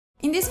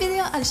In this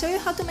video, I'll show you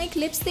how to make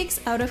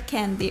lipsticks out of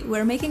candy.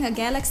 We're making a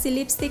galaxy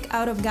lipstick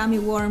out of gummy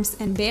worms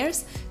and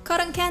bears,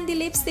 cotton candy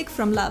lipstick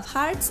from Love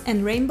Hearts,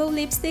 and rainbow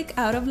lipstick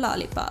out of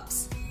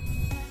lollipops.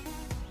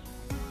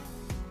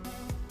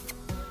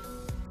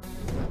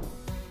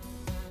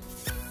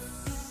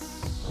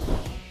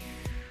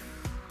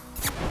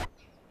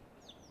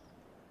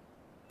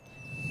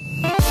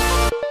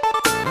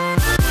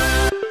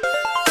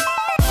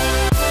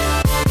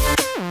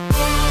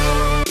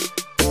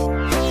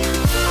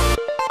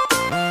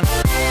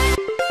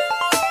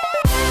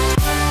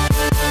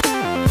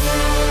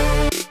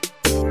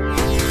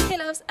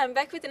 I'm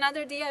back with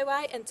another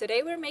DIY, and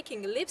today we're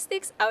making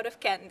lipsticks out of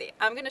candy.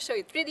 I'm gonna show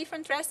you 3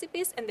 different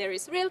recipes and there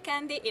is real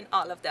candy in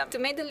all of them. To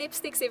make the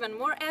lipsticks even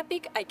more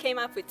epic, I came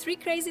up with 3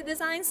 crazy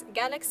designs: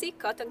 galaxy,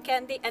 cotton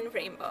candy and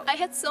rainbow. I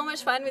had so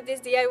much fun with this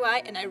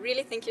DIY and I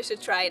really think you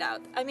should try it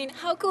out. I mean,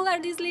 how cool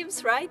are these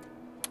lips, right?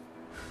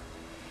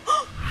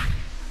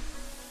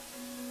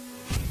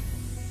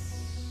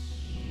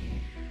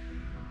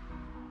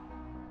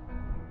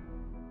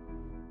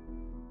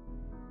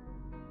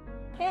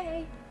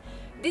 Hey!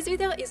 This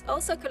video is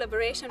also a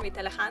collaboration with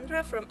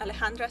Alejandra from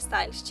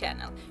AlejandraStyles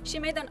channel. She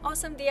made an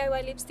awesome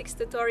DIY lipsticks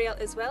tutorial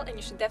as well, and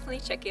you should definitely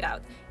check it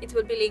out. It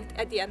will be linked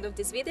at the end of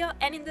this video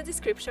and in the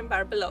description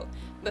bar below.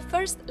 But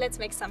first, let's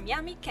make some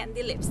yummy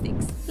candy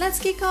lipsticks. Let's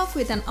kick off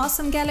with an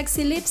awesome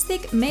galaxy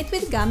lipstick made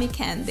with gummy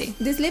candy.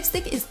 This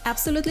lipstick is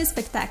absolutely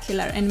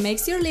spectacular and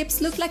makes your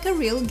lips look like a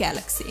real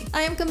galaxy.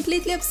 I am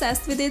completely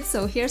obsessed with it,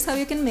 so here's how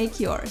you can make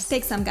yours.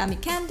 Take some gummy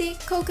candy,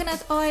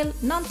 coconut oil,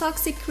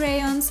 non-toxic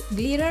crayons,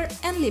 glitter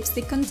and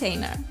lipstick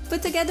container.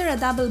 Put together a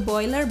double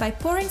boiler by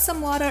pouring some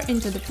water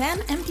into the pan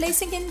and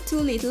placing in 2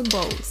 little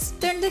bowls.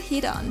 Turn the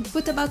heat on.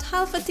 Put about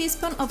half a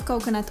teaspoon of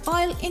coconut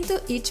oil into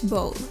each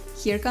bowl.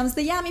 Here comes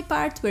the yummy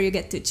part where you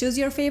get to choose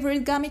your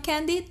favorite gummy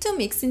candy to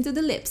mix into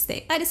the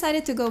lipstick. I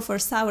decided to go for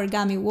sour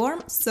gummy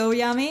worm, so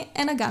yummy,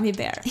 and a gummy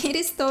bear. It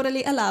is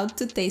totally allowed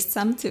to taste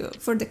some too.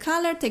 For the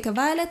color, take a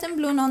violet and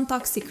blue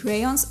non-toxic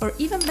crayons, or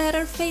even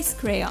better, face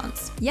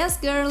crayons. Yes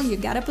girl, you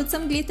gotta put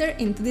some glitter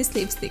into this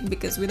lipstick,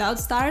 because without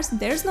stars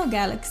there's no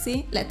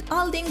galaxy. Let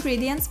all the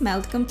ingredients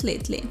melt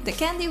completely. The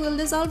candy will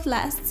dissolve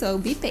last, so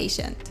be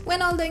patient.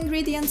 When all the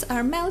ingredients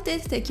are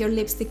melted, take your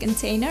lipstick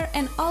container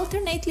and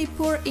alternately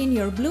pour in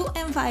your blue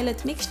and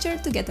violet mixture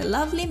to get a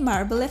lovely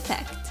marble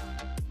effect.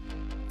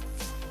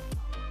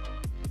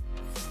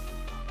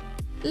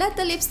 Let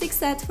the lipstick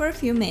set for a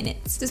few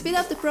minutes. To speed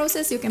up the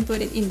process, you can put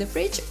it in the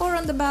fridge or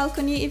on the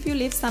balcony if you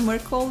live somewhere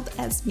cold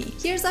as me.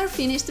 Here's our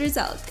finished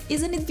result.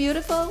 Isn't it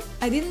beautiful?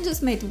 I didn't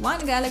just make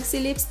 1 galaxy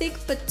lipstick,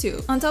 but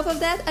 2. On top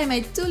of that, I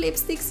made 2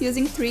 lipsticks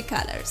using 3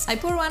 colors. I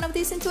pour one of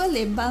these into a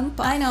lip balm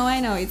pot. I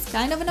know, it's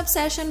kind of an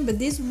obsession, but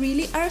these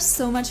really are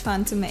so much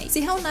fun to make.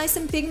 See how nice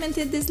and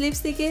pigmented this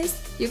lipstick is?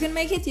 You can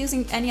make it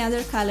using any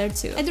other color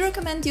too. I do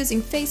recommend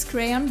using face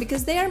crayon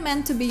because they are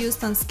meant to be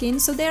used on skin,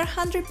 so they are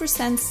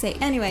 100%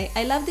 safe. Anyway,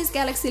 I love these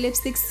galaxy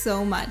lipsticks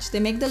so much. They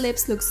make the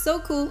lips look so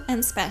cool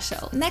and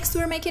special. Next,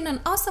 we're making an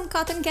awesome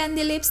cotton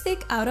candy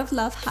lipstick out of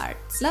Love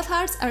Hearts. Love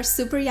Hearts are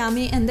super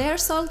yummy and they are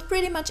sold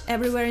pretty much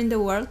everywhere in the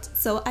world,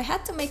 so I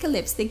had to make a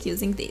lipstick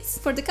using these.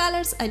 For the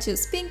colors, I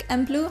chose pink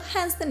and blue,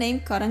 hence the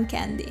name cotton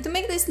candy. To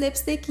make this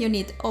lipstick, you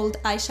need old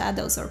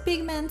eyeshadows or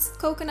pigments,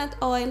 coconut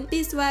oil,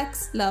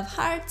 beeswax, Love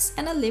Hearts,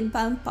 and a lip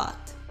balm pot.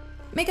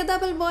 Make a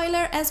double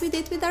boiler as we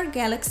did with our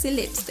galaxy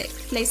lipstick.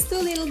 Place 2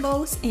 little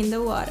bowls in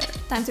the water.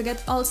 Time to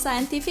get all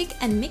scientific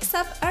and mix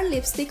up our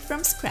lipstick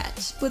from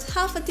scratch. Put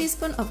half a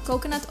teaspoon of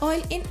coconut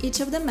oil in each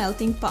of the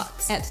melting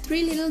pots. Add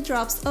 3 little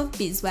drops of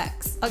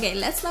beeswax. Okay,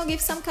 let's now give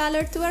some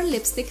color to our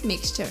lipstick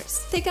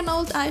mixtures. Take an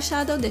old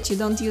eyeshadow that you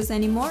don't use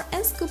anymore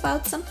and scoop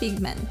out some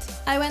pigment.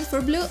 I went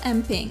for blue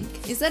and pink.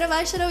 Instead of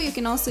eyeshadow, you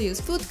can also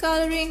use food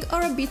coloring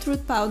or a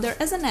beetroot powder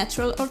as a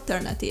natural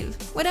alternative.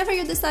 Whatever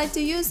you decide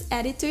to use,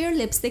 add it to your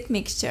lipstick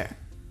mixture.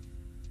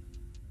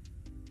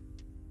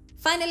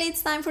 Finally,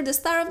 it's time for the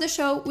star of the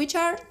show, which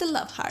are the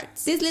Love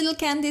Hearts. These little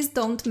candies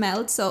don't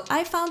melt, so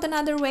I found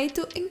another way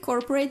to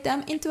incorporate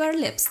them into our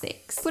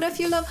lipsticks. Put a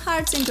few Love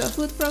Hearts into a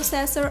food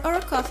processor or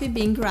a coffee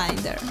bean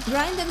grinder.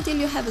 Grind until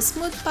you have a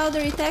smooth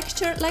powdery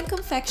texture like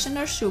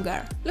confectioner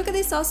sugar. Look at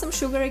this awesome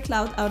sugary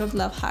cloud out of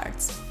Love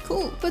Hearts.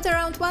 Cool! Put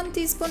around 1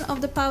 teaspoon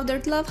of the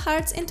powdered Love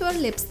Hearts into our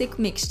lipstick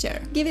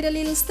mixture. Give it a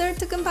little stir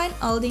to combine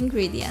all the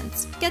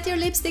ingredients. Get your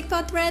lipstick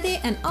pot ready,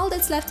 and all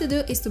that's left to do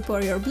is to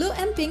pour your blue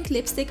and pink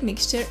lipstick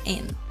mixture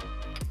in.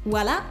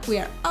 Voila! We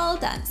are all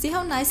done! See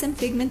how nice and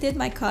pigmented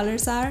my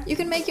colors are? You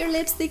can make your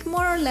lipstick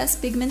more or less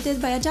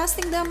pigmented by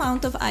adjusting the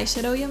amount of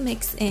eyeshadow you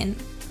mix in.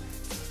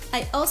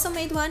 I also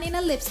made one in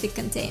a lipstick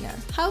container.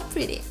 How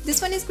pretty!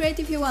 This one is great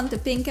if you want the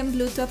pink and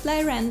blue to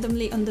apply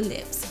randomly on the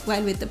lips,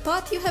 while with the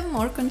pot you have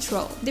more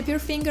control. Dip your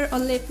finger or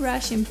lip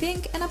brush in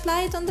pink and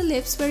apply it on the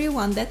lips where you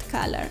want that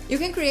color. You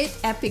can create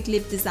epic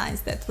lip designs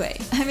that way.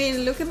 I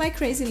mean, look at my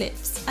crazy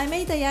lips. lips, I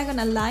made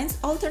diagonal lines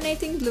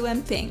alternating blue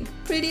and pink.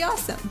 Pretty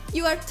awesome!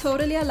 You are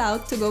totally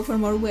allowed to go for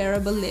more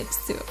wearable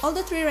lips too. All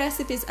the 3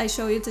 recipes I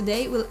show you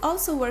today will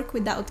also work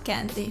without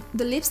candy.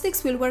 The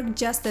lipsticks will work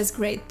just as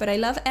great, but I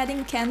love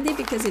adding candy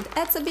because it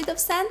adds a bit of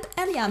scent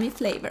and yummy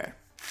flavor.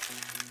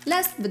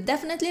 Last but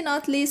definitely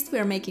not least, we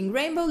are making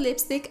rainbow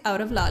lipstick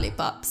out of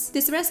lollipops.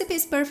 This recipe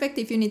is perfect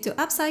if you need to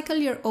upcycle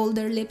your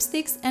older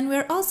lipsticks, and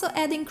we're also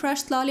adding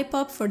crushed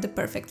lollipop for the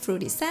perfect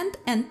fruity scent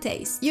and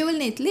taste. You will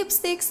need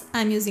lipsticks,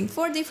 I'm using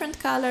 4 different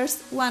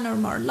colors, 1 or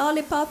more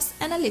lollipops,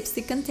 and a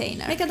lipstick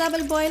container. Make a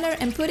double boiler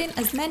and put in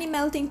as many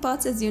melting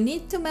pots as you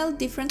need to melt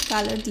different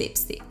colored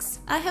lipsticks.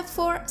 I have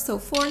 4, so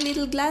 4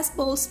 little glass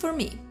bowls for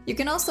me. You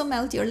can also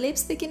melt your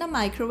lipstick in a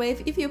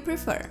microwave if you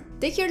prefer.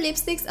 Take your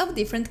lipsticks of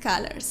different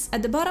colors.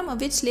 At the bottom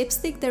of each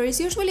lipstick there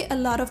is usually a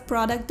lot of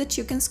product that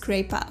you can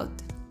scrape out.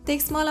 Take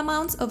small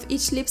amounts of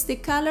each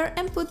lipstick color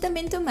and put them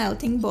into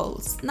melting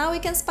bowls. Now we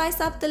can spice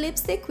up the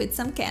lipstick with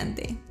some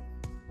candy.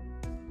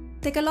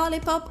 Take a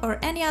lollipop or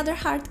any other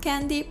hard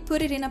candy,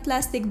 put it in a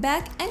plastic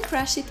bag and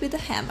crush it with a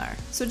hammer.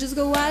 So just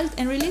go wild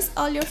and release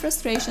all your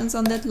frustrations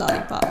on that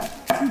lollipop.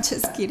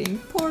 Just kidding,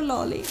 poor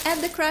lolly. Add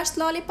the crushed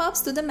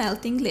lollipops to the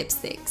melting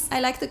lipsticks.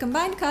 I like to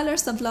combine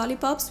colors of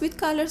lollipops with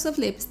colors of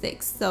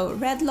lipsticks, so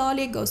red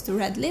lolly goes to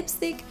red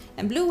lipstick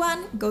and blue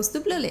one goes to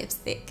blue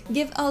lipstick.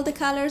 Give all the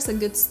colors a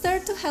good stir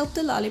to help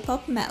the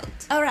lollipop melt.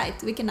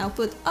 Alright, we can now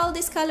put all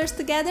these colors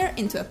together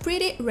into a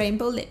pretty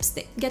rainbow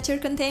lipstick. Get your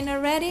container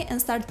ready and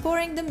start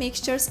pouring the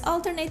mixtures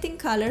alternating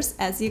colors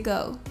as you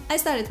go. I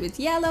started with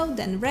yellow,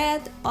 then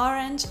red,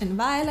 orange and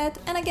violet,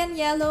 and again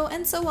yellow,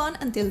 and so on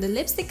until the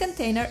lipstick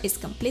container is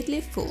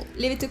completely full.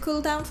 Leave it to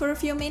cool down for a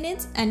few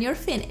minutes and you're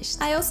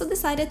finished. I also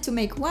decided to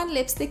make 1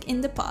 lipstick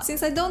in the pot.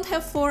 Since I don't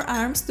have 4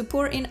 arms to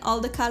pour in all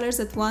the colors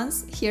at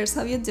once, here's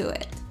how you do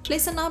it.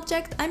 Place an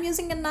object, I'm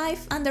using a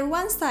knife, under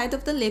one side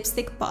of the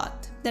lipstick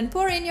pot. Then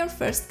pour in your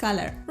first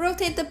color.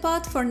 Rotate the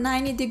pot for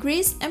 90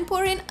 degrees and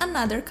pour in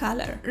another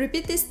color.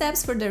 Repeat these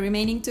steps for the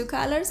remaining 2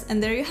 colors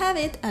and there you have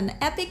it, an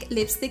epic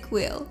lipstick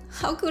wheel.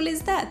 How cool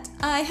is that?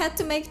 I had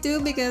to make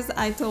 2 because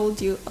I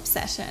told you,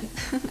 obsession.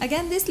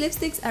 Again, these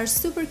lipsticks are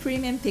super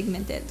creamy and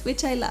pigmented,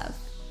 which I love.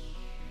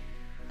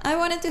 I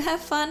wanted to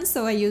have fun,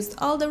 so I used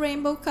all the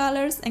rainbow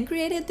colors and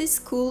created these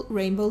cool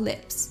rainbow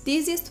lips. The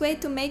easiest way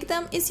to make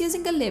them is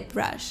using a lip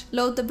brush.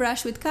 Load the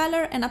brush with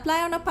color and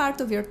apply on a part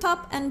of your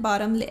top and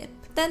bottom lip.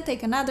 Then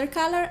take another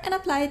color and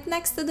apply it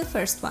next to the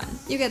first one.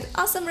 You get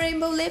awesome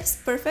rainbow lips,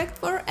 perfect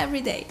for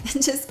every day.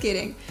 Just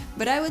kidding.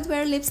 But I would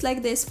wear lips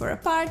like this for a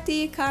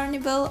party,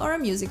 carnival or a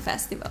music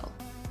festival.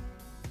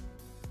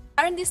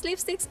 Aren't these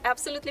lipsticks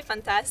absolutely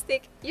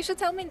fantastic? You should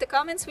tell me in the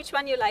comments which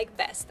one you like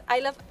best. I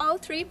love all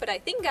 3, but I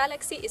think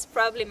Galaxy is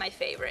probably my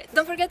favorite.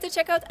 Don't forget to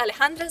check out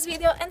Alejandra's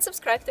video and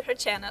subscribe to her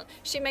channel.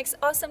 She makes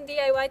awesome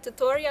DIY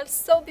tutorials,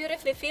 so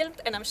beautifully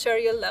filmed, and I'm sure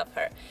you'll love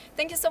her.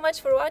 Thank you so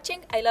much for watching.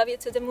 I love you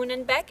to the moon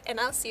and back, and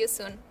I'll see you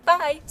soon.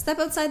 Bye! Step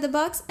outside the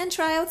box and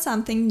try out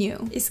something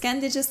new. Is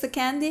candy just a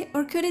candy,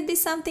 or could it be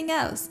something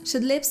else?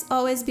 Should lips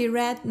always be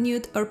red,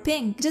 nude, or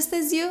pink? Just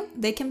as you,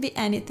 they can be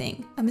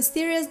anything. A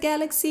mysterious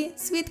galaxy,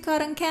 sweet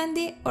cotton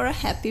candy, or a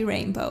happy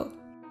rainbow.